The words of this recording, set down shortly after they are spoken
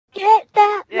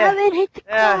love it, hit the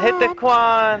Yeah, hit the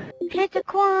quan. Hit the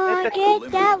quan. Hit the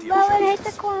Get that, love it, hit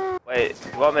the quan. Wait,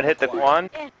 you want me to hit the quan?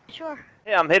 Yeah, sure.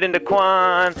 Yeah, I'm hitting the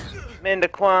quan. I'm in the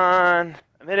quan.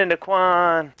 I'm hitting the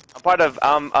quan. I'm part of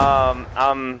I'm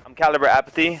Caliber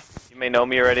Apathy. You may know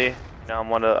me already. You know,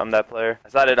 I'm that player. I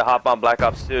decided to hop on Black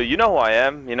Ops 2. You know who I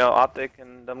am. You know, Optic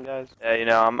and them guys. Yeah, you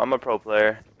know, I'm a pro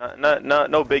player.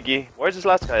 No biggie. Where's this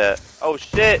last guy at? Oh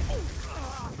shit.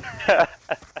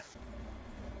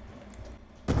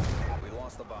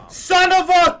 Son of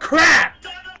a crap!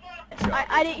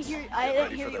 I didn't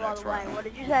hear you all the way. What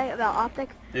did you say about Optic?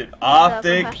 Dude,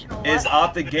 Optic is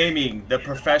Optic Gaming, the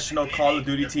professional Call of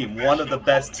Duty team, one of the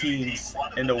best teams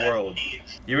in the world.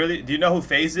 Do you know who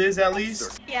FaZe is at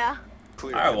least? Yeah.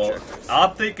 Alright, well,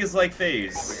 Optic is like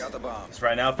FaZe. Just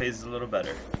right now, FaZe is a little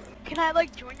better. Can I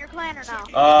like join your clan or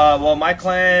no? Well, my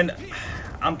clan,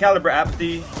 I'm Caliber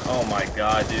Apathy. Oh my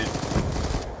god, dude.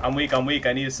 I'm weak.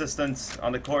 I need assistance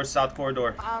on the south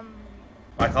corridor.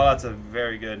 My callouts are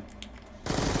very good.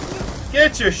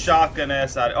 Get your shotgun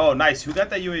ass out. Oh, nice. Who got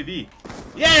that UAV?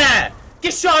 Yeah!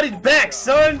 Get shotted back,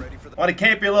 son! Want to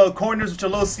camp your little corners with your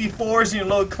little C4s and your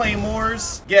little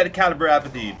claymores? Get a Caliber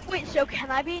Apathy. Wait, so can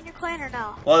I be in your clan or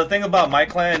no? Well, the thing about my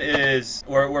clan is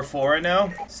we're 4 right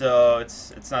now, so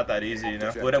it's not that easy, you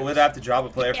know. We'd have to drop a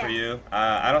player for you.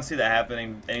 I don't see that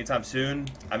happening anytime soon.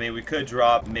 I mean, we could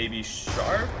drop maybe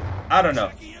Sharp. I don't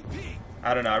know.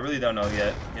 I really don't know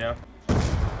yet, you know.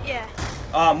 Yeah.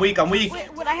 Oh, I'm weak.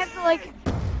 Wait, would I have to like?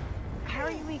 How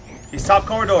are you weak? He's top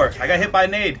corridor. I got hit by a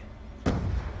nade.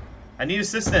 I need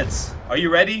assistance. Are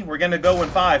you ready? We're gonna go in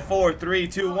 5, 4, 3,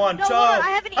 2, 1. No, Charge!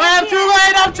 I'm too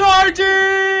late. I'm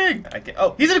charging.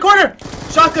 Oh, he's in the corner.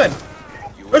 Shotgun.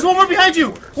 There's one more behind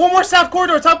you. One more south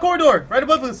corridor, top corridor, right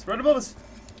above us. Right above us.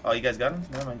 Oh, you guys got him?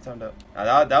 Never mind, timed out.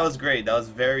 That was great. That was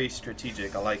very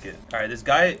strategic. I like it. All right, this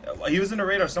guy, he was in the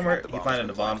radar somewhere. He planted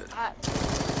the bomb.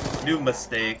 New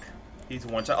mistake. He's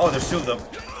one shot. Oh, there's 2 of them.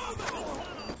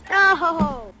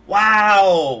 No.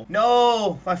 Wow!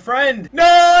 No! My friend! No!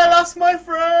 I lost my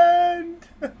friend!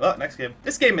 Well, next game.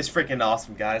 This game is freaking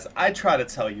awesome, guys. I try to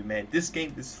tell you, man. This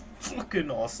game is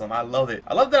fucking awesome. I love it.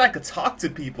 I love that I could talk to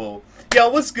people. Yo,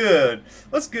 what's good?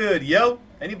 What's good, yo?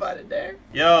 Anybody there?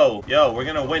 Yo, we're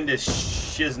gonna win this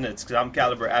shiznits, because I'm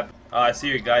Caliber App. I see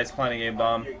your guy's planting a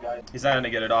bomb. He's not gonna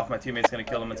get it off. My teammate's gonna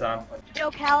kill him in time.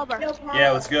 Yo, Caliber.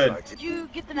 Yeah, what's good? Did you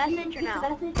get the message or no? Nah,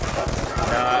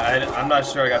 I'm not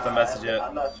sure I got the message yet.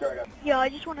 Yo, I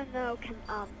just want to know,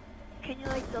 can you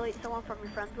like delete someone from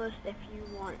your friends list if you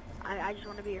want? I just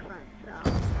want to be your friend, so.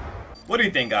 What do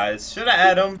you think, guys? Should I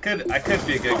add him? I could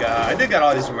be a good guy. I did got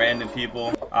all these random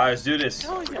people. Alright, let's do this.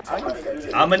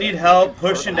 I'm gonna need help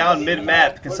pushing down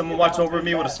mid-map. Can someone watch over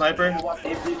me with a sniper?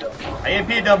 I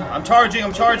EMP'd them. I'm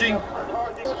charging. Top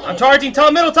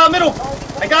middle.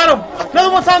 I got him.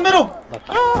 Another one top middle.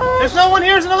 There's no one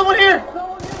here. There's another one here.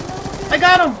 I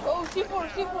got him.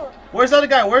 C4. Where's the other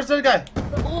guy?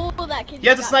 Oh, that kid. He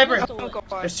has a sniper.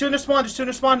 There's 2 in the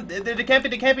spawn. They're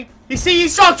camping. He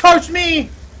shot charged me.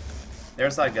 They're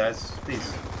inside, guys.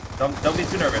 Please. Don't be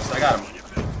too nervous. I got him.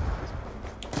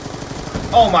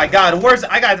 Oh my god,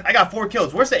 I got 4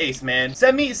 kills. Where's the ace, man?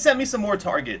 Send me some more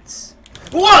targets.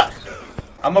 What?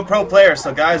 I'm a pro player,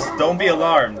 so guys, don't be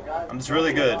alarmed. I'm just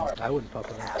really good. I wouldn't pop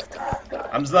it.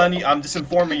 I'm just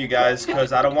informing you guys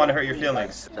because I don't want to hurt your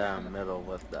feelings. Down middle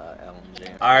with the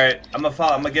LMG. Alright, I'm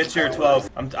gonna get you your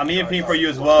 12. I'm EMPing for you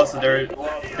as well, so they're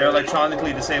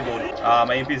electronically disabled.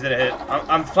 My EMP's didn't hit.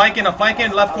 I'm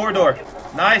flanking left corridor.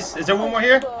 Nice. Is there one more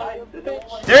here?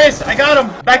 There is. I got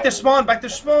him. Back to spawn.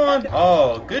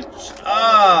 Oh, good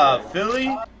job, Philly.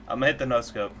 I'm gonna hit the no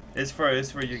scope. It's for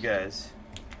you guys.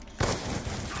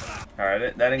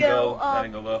 Alright, that didn't go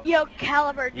well. Yo,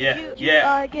 Caliber, did you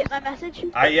get my message?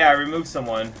 I removed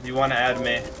someone. You want to add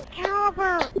me?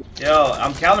 Caliber! Yo,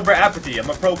 I'm Caliber Apathy. I'm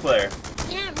a pro player.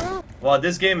 Yeah, bro. Well,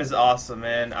 this game is awesome,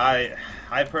 man. I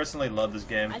personally love this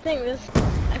game. I think this is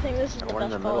the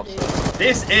best Call of Duty.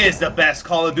 This is the best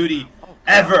Call of Duty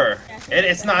ever.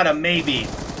 It's not a maybe.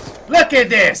 Look at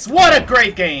this! What a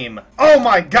great game! Oh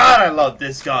my god, I love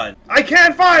this gun. I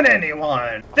can't find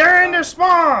anyone. They're in their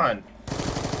spawn.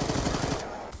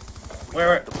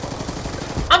 Where?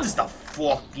 I'm just the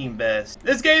fucking best.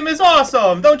 This game is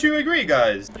awesome. Don't you agree,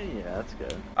 guys? Yeah, that's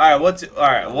good. All right, what's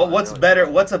better?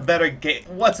 What's a better game?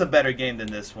 What's a better game than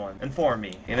this one? Inform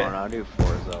me. I don't know, I do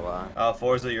Forza a lot. Oh,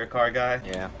 Forza, you're a car guy?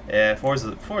 Yeah. Yeah,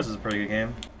 Forza's a pretty good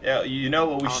game. Yeah, you know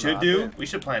what we should do? We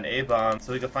should plant a bomb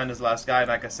so we can find this last guy and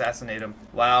I can assassinate him.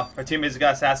 Wow, our teammates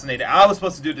got assassinated. I was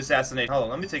supposed to do the assassination. Hold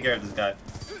on, let me take care of this guy.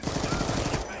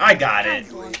 I got it.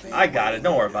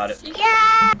 Don't worry about it.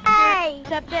 Yay!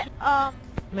 Except that,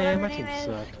 Man, Your my name team is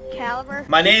sucked. Caliber.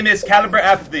 My name is Caliber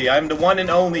Apathy. I'm the one and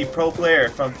only pro player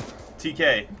from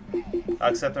TK. I'll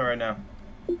accept him right now.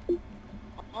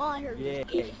 All I heard Yeah.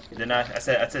 was gay. Then I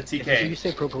said Did you TK.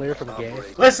 say pro player from a game?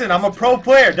 Listen, I'm a pro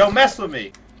player. Don't mess with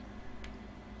me.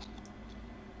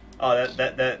 Oh,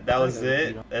 that was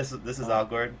it. This is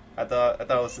awkward. I thought it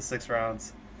was the 6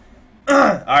 rounds. All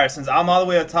right, since I'm all the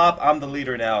way up top, I'm the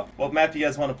leader now. What map do you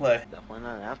guys want to play? Definitely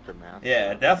not aftermath.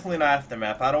 Yeah, definitely not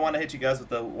aftermath. I don't want to hit you guys with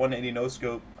the 180 no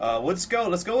scope. Let's go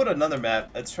with another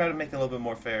map. Let's try to make it a little bit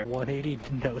more fair. 180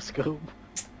 no scope.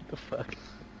 What the fuck?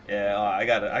 Yeah, I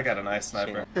got a nice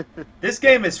sniper. This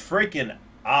game is freaking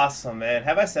awesome, man.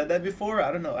 Have I said that before?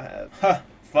 I don't know. I have. Huh,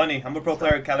 funny. I'm a pro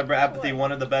player, Caliber Apathy,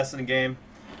 one of the best in the game.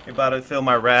 You're about to feel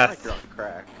my I like wrath. you're on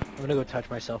crack. Oh, I'm gonna go touch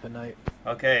myself at night.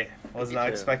 Okay, was Me not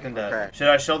too. expecting that. Okay. Should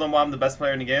I show them why I'm the best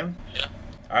player in the game? Yeah.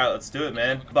 Alright, let's do it,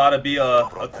 man. About to be a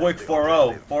quick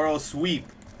 4-0. 4-0 sweep.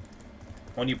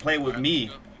 When you play with me,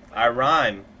 I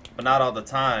rhyme, but not all the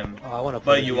time. Oh, I wanna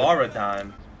play But you with are a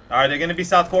dime. Alright, they're gonna be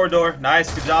South Corridor.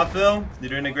 Nice, good job, Phil. You're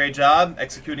doing a great job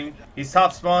executing. He's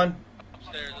top spawn.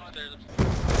 Upstairs.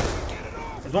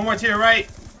 There's one more to your right.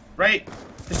 Right.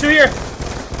 There's 2 here.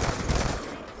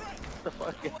 the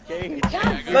fucking cage.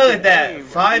 Look at that.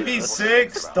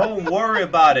 5v6. Don't worry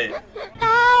about it.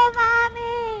 No,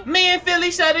 mommy. Me and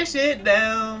Philly shut this shit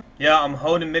down. Yeah, I'm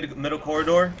holding middle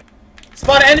corridor.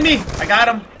 Spot an enemy. I got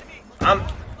him.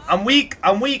 I'm weak.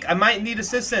 I might need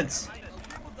assistance.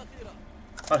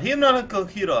 Oh, he not a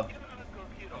Kohira.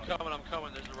 I'm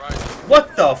coming. There's a right.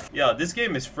 What the f? Yo, this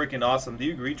game is freaking awesome. Do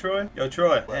you agree, Troy? Yo,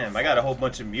 Troy. Damn, I got a whole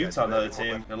bunch of mutes on the other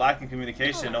team. They're lacking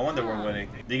communication. No wonder we're winning.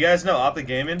 Do you guys know Apathy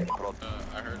Gaming? I heard of them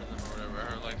or whatever. I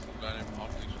heard like some guy named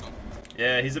Optic stuff.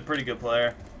 Yeah, he's a pretty good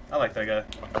player. I like that guy.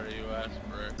 What are you asking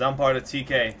for? I'm part of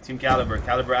TK, Team Caliber.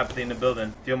 Caliber Apathy in the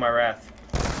building. Feel my wrath.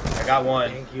 I got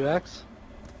one. Thank you, X.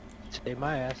 Save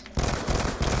my ass.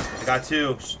 I got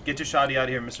 2. Get your shotty out of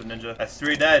here, Mr. Ninja. That's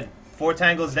 3 dead. 4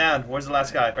 tangles down. Where's the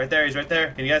last guy? Right there. He's right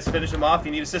there. Can you guys finish him off? You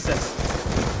need assistance.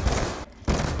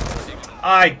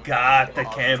 I got the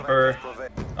camper.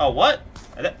 Oh, what?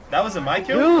 That wasn't my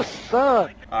kill? You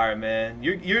suck. Alright, man.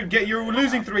 You're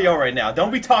losing 3-0 right now.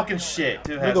 Don't be talking shit.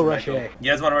 Two me has go a rush kill. A.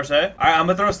 You guys want to rush A? Alright, I'm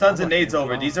gonna throw stuns and nades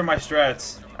over. These are my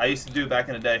strats. I used to do back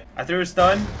in the day. I threw a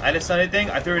stun. I didn't stun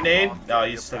anything. I threw a nade. Oh,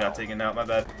 you still got taken out. My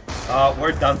bad.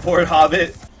 We're done for it,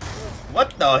 Hobbit.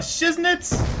 What the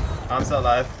shiznits? I'm still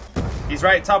alive. He's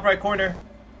right, top right corner.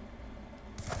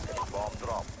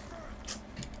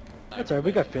 That's alright,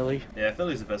 we got Philly. Yeah,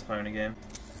 Philly's the best player in the game.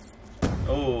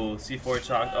 Oh, C4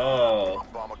 chalk. Oh.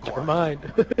 Never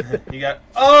mind. You got.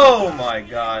 Oh my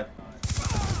god.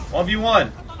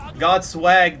 1v1. God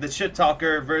Swag, the shit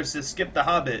talker, versus Skip the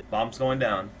Hobbit. Bomb's going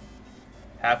down.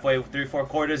 Halfway, 3-4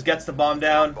 quarters, gets the bomb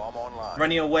down.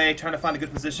 Running away, trying to find a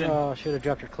good position. Oh, should have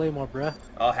dropped your claymore, bruh.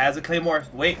 Oh, has a claymore.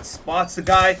 Wait, spots the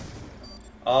guy.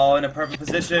 Oh, in a perfect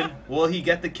position. Will he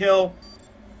get the kill?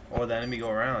 Or will the enemy go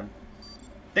around?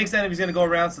 Thinks the enemy's gonna go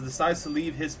around, so decides to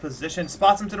leave his position.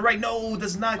 Spots him to the right. No,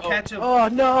 does not catch him. Oh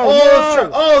no! Oh,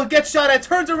 no! oh, gets shot at.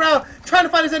 Turns around, trying to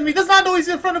find his enemy. Does not know he's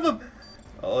in front of him.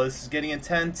 Oh, this is getting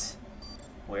intense.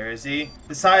 Where is he?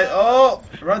 Decides. Oh,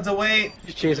 runs away.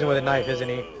 He's chasing with a knife, isn't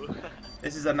he?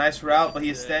 This is a nice route, but he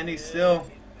is standing still.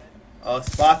 Oh,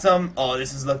 spots him. Oh,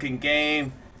 this is looking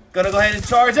game. Gonna go ahead and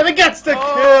charge, and it gets the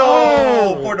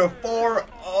kill for the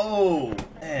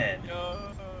 4-0. Man.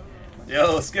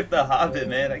 Yo, Skip the Hobbit,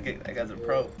 man. That guy's a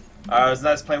pro. Alright, it was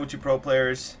nice playing with you pro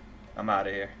players. I'm out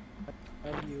of here.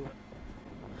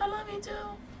 I love you too.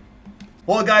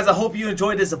 Well, guys, I hope you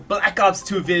enjoyed this Black Ops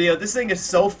 2 video. This thing is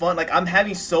so fun. Like, I'm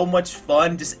having so much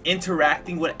fun just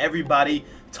interacting with everybody,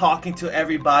 talking to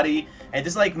everybody, and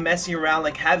just like messing around,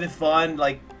 like having fun.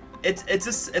 Like,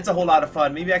 it's a whole lot of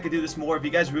fun. Maybe I could do this more. If you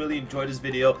guys really enjoyed this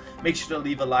video, make sure to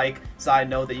leave a like so I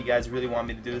know that you guys really want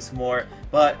me to do this more.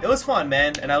 But it was fun,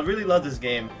 man, and I really love this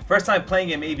game. First time playing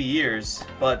it maybe years,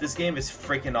 but this game is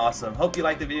freaking awesome. Hope you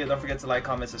liked the video. Don't forget to like,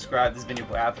 comment, subscribe. This has been your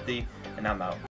boy Apathy, and I'm out.